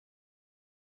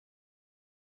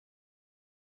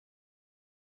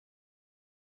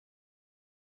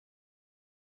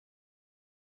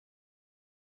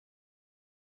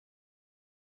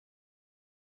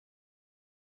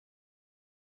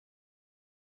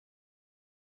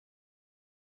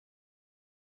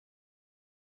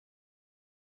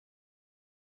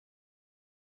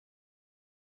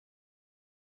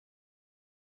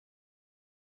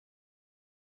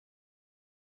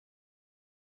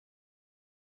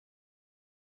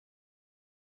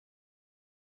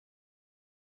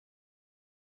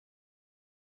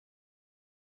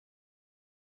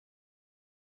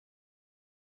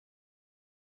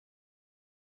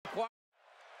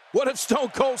What if Stone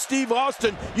Cold Steve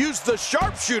Austin used the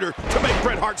sharpshooter to make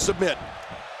Bret Hart submit?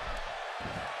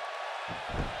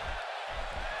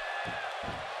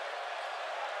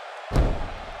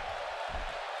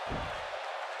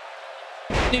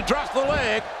 He drops the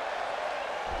leg.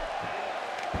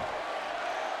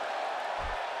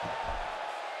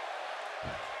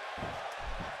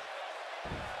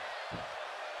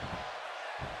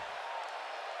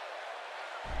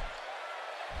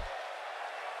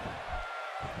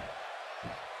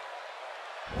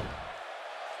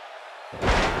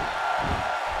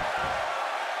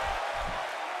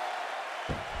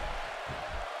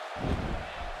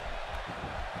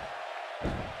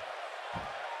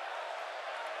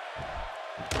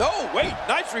 Oh, wait,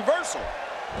 nice reversal.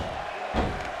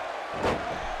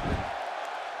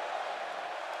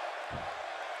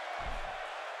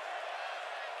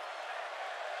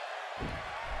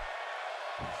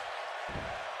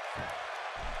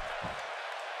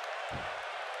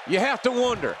 You have to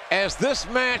wonder, as this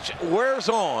match wears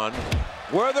on,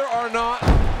 whether or not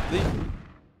the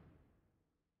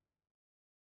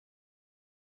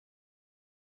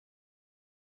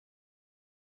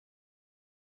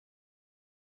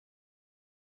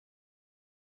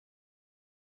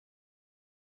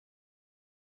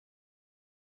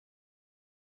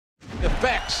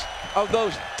effects of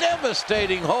those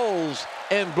devastating holds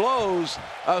and blows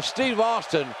of Steve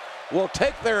Austin will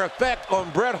take their effect on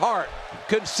Bret Hart,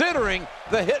 considering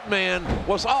the Hitman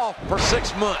was off for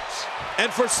 6 months.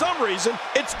 And for some reason,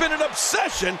 it's been an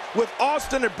obsession with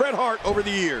Austin and Bret Hart over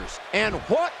the years. And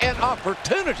what an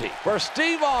opportunity for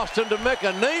Steve Austin to make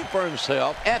a name for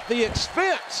himself at the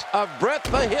expense of Bret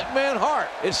the Hitman Hart.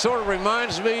 It sort of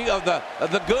reminds me of the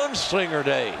gunslinger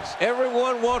days.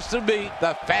 Everyone wants to be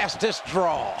the fastest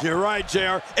draw. You're right,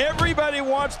 JR. Everybody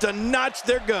wants to notch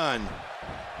their gun.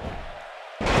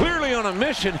 Clearly on a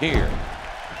mission here.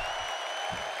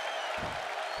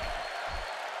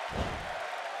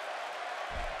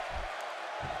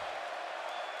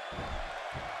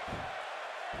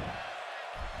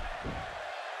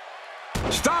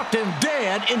 Stopped him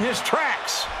dead in his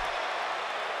tracks.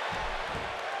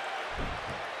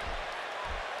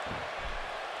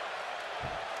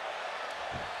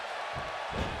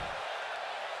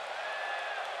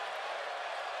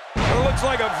 Well, it looks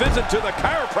like a visit to the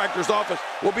chiropractor's office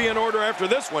will be in order after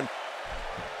this one.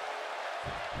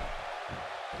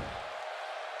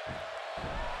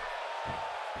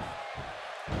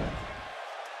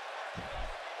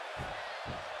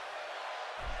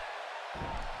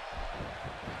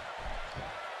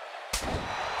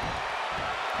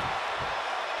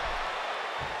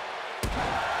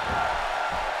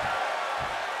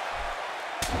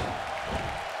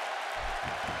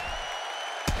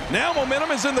 Now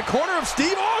momentum is in the corner of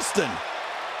Steve Austin.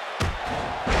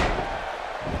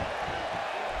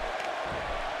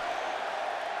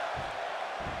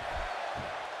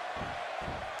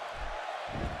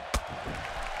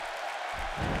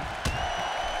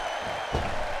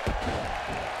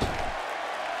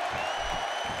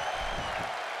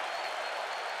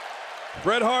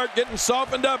 Bret Hart getting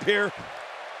softened up here.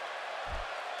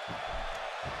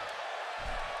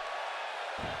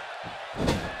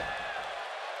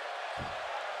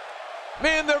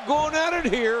 Man, they're going at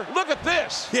it here. Look at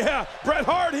this. Yeah, Bret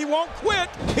Hart, he won't quit.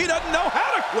 He doesn't know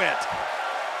how to quit.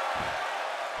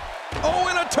 Oh,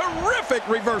 and a terrific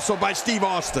reversal by Steve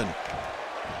Austin.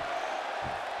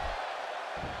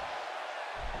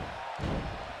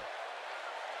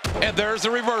 And there's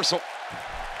the reversal.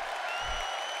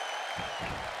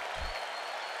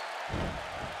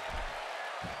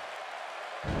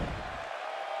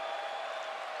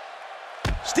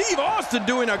 Steve Austin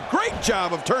doing a great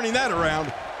job of turning that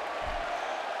around.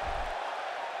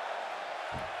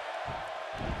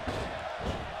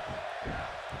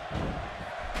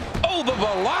 Oh, the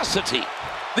velocity,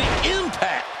 the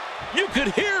impact. You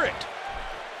could hear it.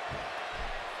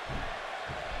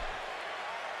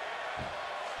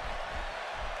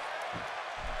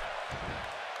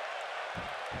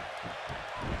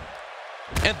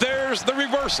 And there's the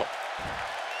reversal.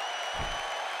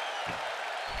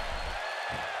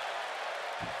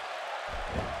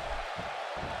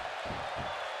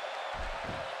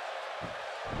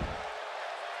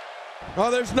 Oh,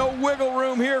 there's no wiggle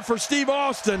room here for Steve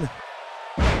Austin.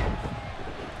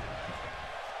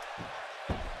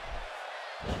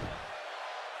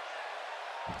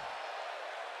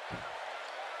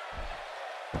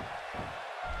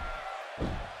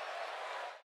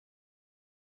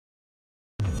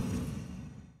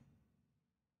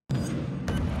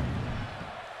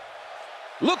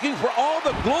 Looking for all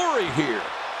the glory here.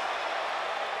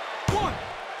 1,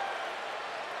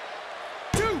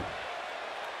 2,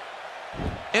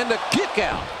 and the kick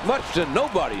out, much to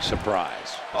nobody's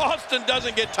surprise. Austin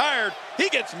doesn't get tired. He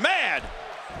gets mad.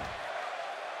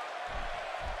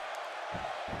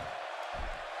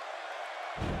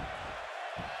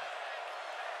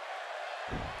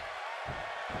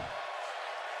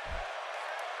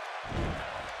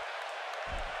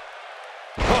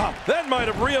 That might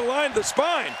have realigned the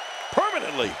spine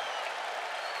permanently.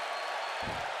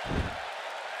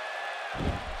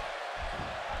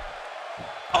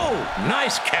 Oh,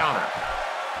 nice counter.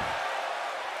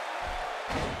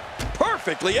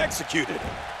 Perfectly executed.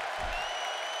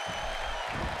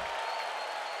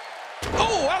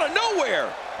 Oh, out of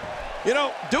nowhere. You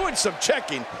know, doing some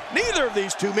checking, neither of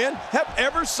these two men have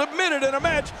ever submitted in a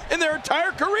match in their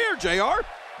entire career, JR.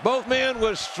 Both men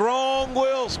with strong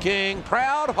wills, King,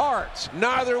 proud hearts,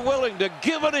 neither willing to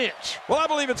give an inch. Well, I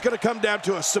believe it's going to come down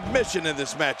to a submission in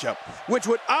this matchup, which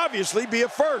would obviously be a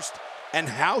first. And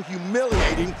how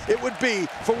humiliating it would be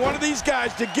for one of these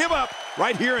guys to give up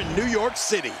right here in New York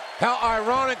City. How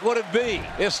ironic would it be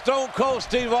if Stone Cold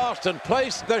Steve Austin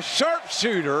placed the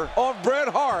sharpshooter on Bret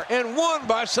Hart and won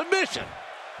by submission?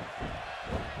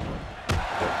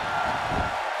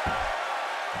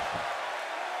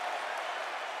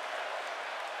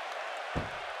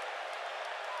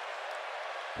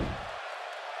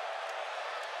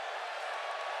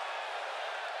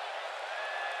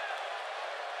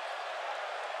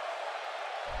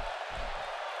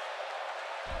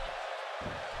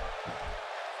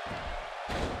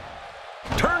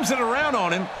 Turns it around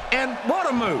on him, and what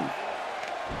a move.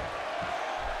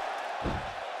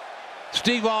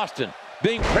 Steve Austin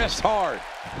being pressed hard.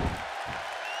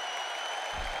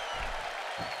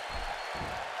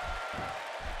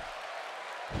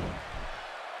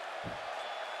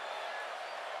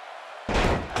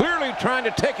 Clearly trying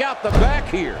to take out the back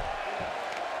here.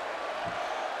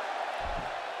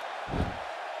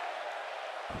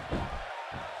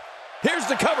 Here's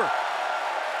the cover.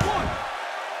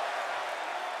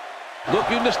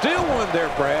 Looking to steal one there,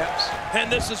 perhaps. And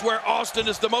this is where Austin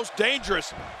is the most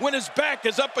dangerous, when his back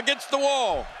is up against the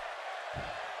wall.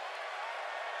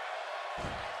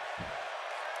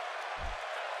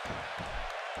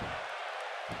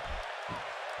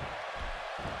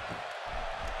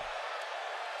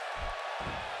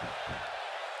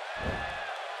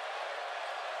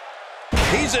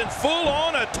 He's in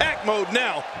full-on attack mode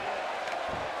now.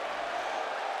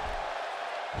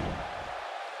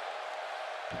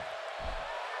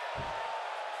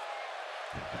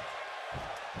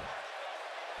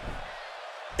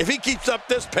 If he keeps up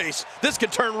this pace, this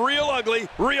could turn real ugly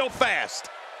real fast.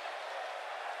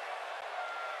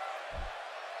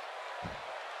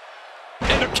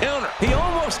 And a counter. He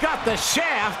almost got the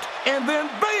shaft, and then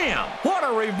bam! What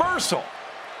a reversal.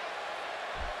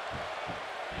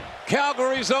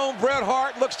 Calgary's own Bret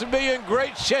Hart looks to be in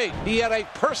great shape. He had a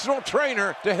personal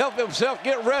trainer to help himself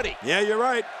get ready. Yeah, you're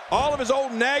right. All of his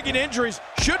old nagging injuries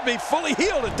should be fully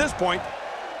healed at this point.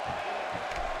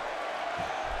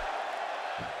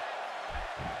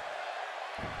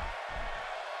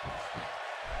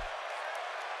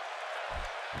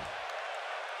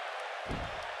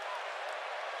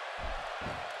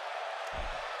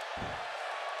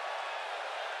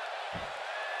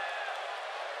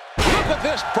 Look at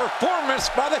this performance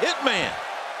by the Hitman.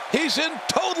 He's in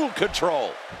total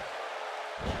control.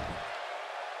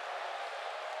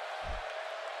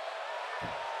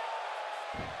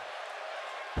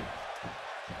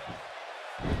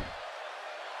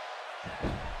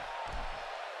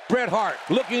 Bret Hart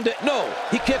looking to, no,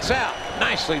 he kicks out.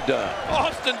 Nicely done.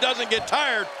 Austin doesn't get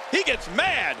tired, he gets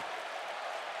mad.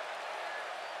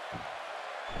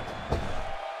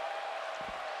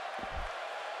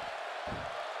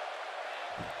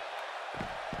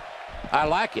 I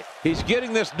like it. He's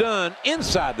getting this done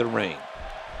inside the ring.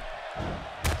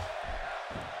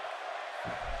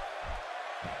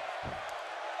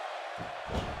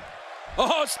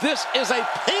 Oh, this is a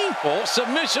painful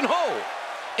submission hold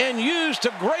and used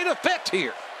to great effect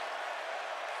here.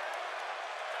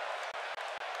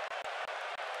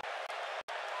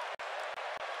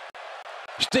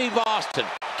 Steve Austin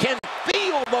can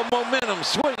feel the momentum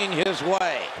swinging his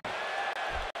way.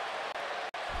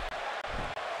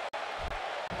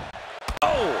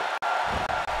 Oh,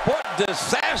 what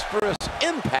disastrous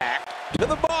impact to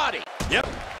the body. Yep,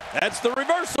 that's the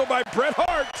reversal by Bret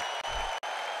Hart.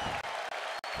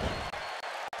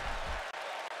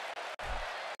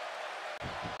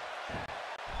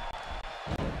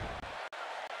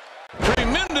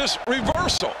 Tremendous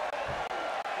reversal.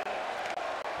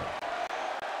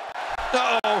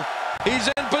 Uh-oh, he's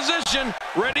in position,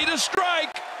 ready to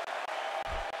strike.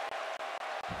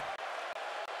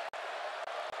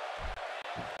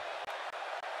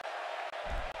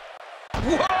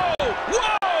 Whoa!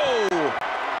 Whoa!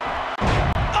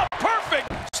 A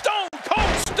perfect Stone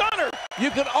Cold Stunner! You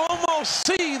can almost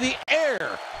see the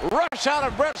air rush out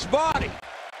of Brett's body.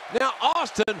 Now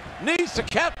Austin needs to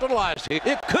capitalize here.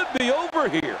 It could be over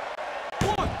here.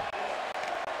 1,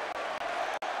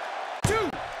 2.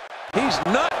 He's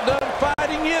not done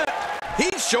fighting yet.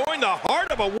 He's showing the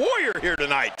heart of a warrior here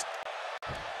tonight.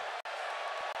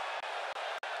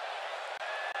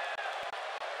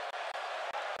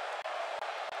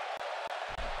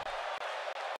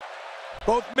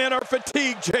 Both men are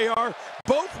fatigued, JR.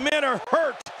 Both men are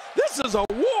hurt. This is a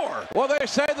war. Well, they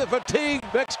say that fatigue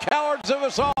makes cowards of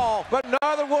us all, but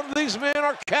neither one of these men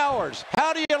are cowards.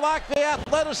 How do you like the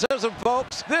athleticism,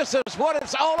 folks? This is what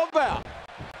it's all about.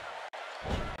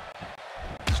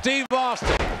 Steve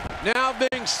Austin now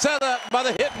being set up by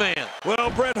the Hitman. Well,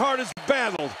 Bret Hart has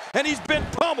battled, and he's been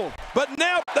pummeled, but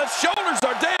now the shoulders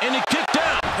are down. And he kicked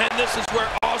out. And this is where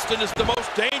Austin is the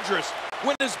most dangerous,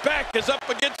 when his back is up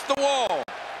against the wall.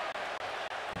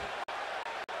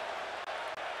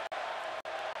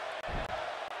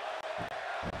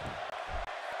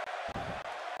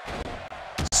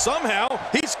 Somehow,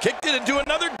 he's kicked it into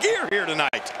another gear here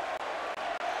tonight.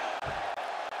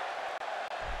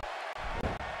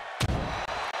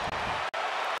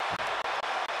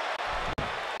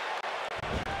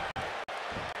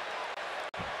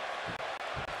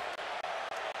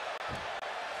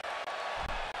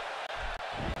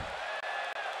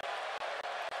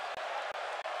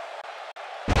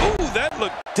 Ooh, that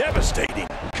looked devastating.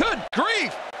 Good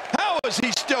grief! How is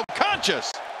he still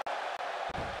conscious?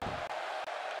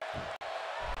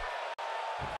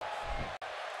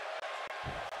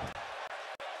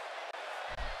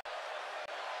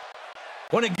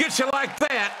 When it gets you like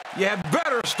that, you had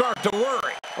better start to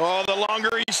worry. Oh, the longer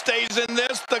he stays in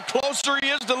this, the closer he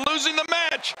is to losing the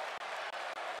match.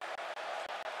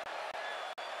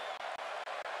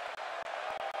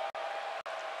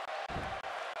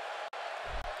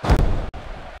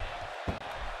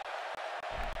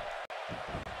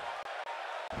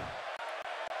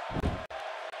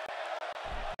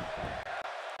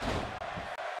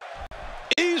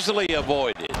 Easily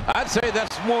avoided. I'd say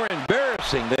that's more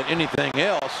embarrassing than anything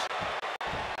else.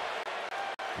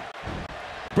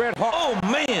 Bret Hart.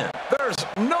 Oh, man, there's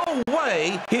no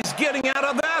way he's getting out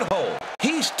of that hole.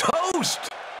 He's toast.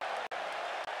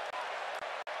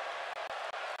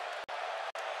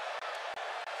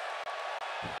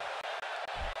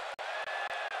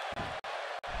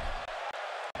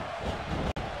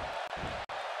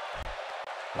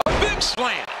 A big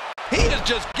slam. He is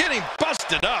just getting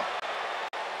busted up.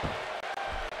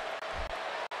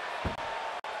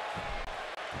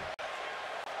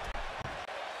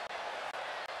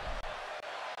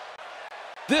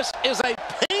 This is a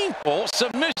painful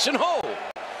submission hold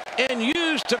and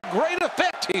used to great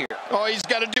effect here. Oh, he's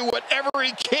got to do whatever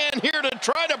he can here to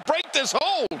try to break this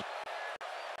hold.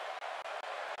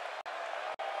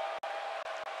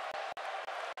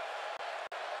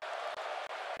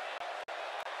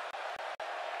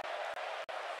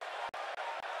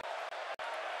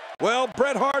 Well,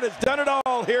 Bret Hart has done it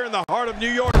all here in the heart of New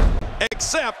York,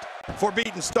 except for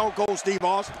beating Stone Cold Steve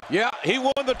Austin. Yeah, he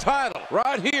won the title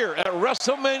right here at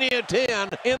WrestleMania 10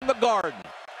 in the Garden.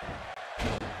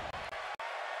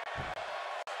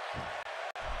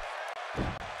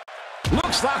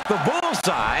 Looks like the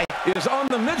bullseye is on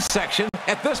the midsection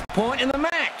at this point in the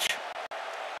match.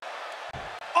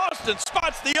 Austin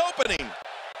spots the opening.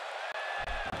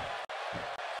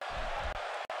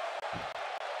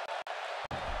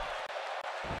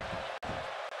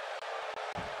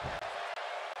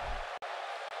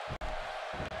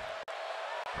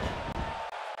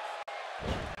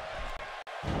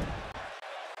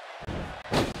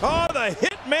 Oh, the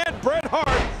Hitman Bret Hart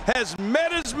has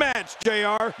met his match,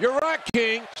 JR. You're right,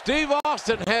 King. Steve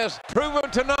Austin has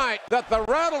proven tonight that the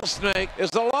Rattlesnake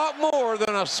is a lot more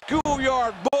than a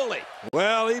schoolyard bully.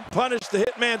 Well, he punished the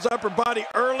Hitman's upper body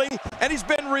early, and he's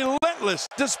been relentless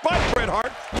despite Bret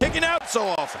Hart kicking out so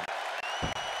often.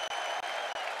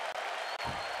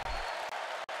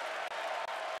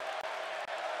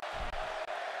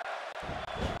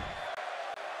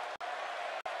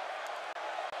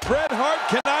 Bret Hart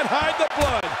cannot hide the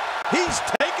blood. He's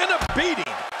taken a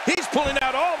beating. He's pulling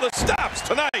out all the stops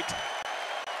tonight.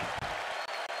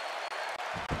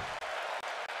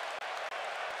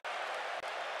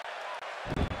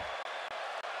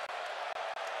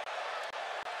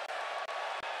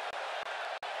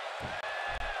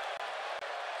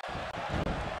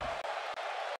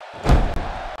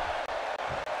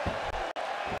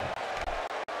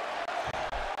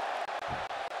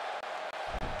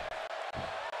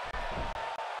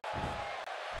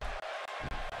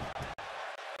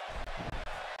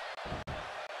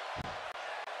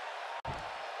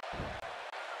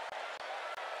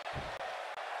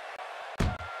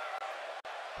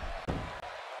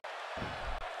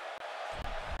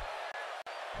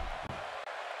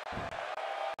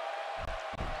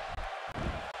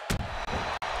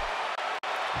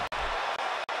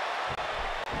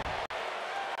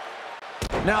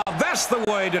 That's the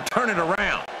way to turn it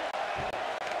around.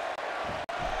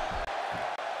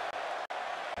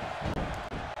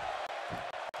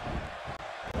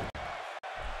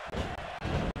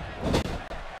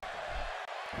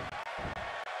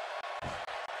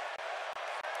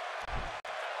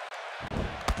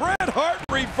 Bret Hart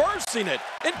reversing it.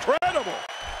 Incredible.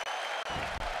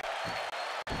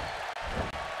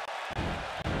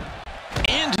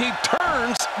 And he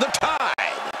turns the tide.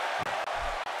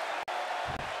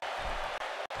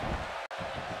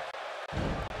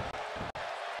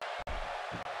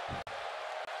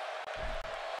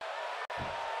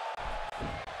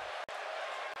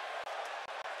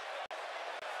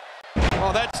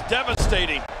 Oh, that's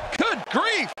devastating. Good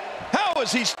grief. How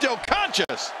is he still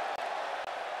conscious?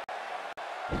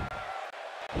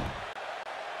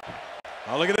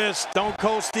 Oh, look at this. Stone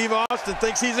Cold Steve Austin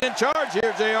thinks he's in charge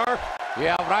here, JR.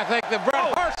 Yeah, but I think that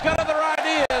Bret Hart's got other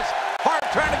ideas. Hart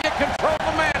trying to get control of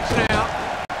the match now.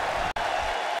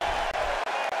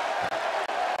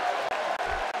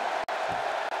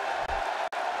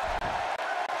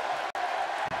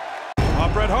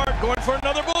 Oh, Bret Hart going for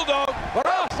another bulldog. But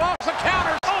off the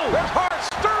counters. Oh, there's Hart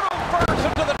sternum first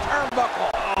into the turnbuckle.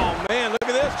 Oh, man, look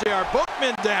at this, JR. Both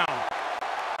men down.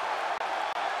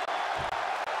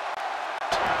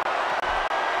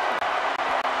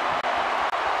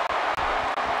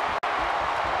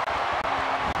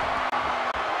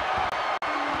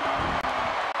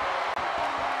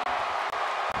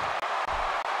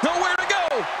 Nowhere to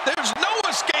go. There's no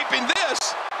escaping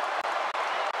this.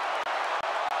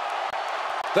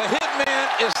 The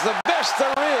Hitman is the best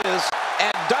there is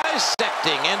at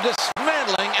dissecting and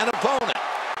dismantling an opponent.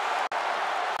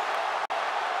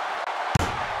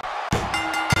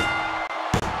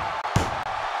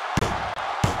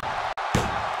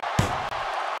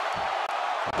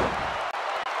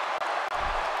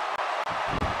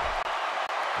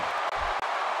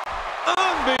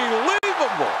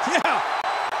 Unbelievable. Yeah,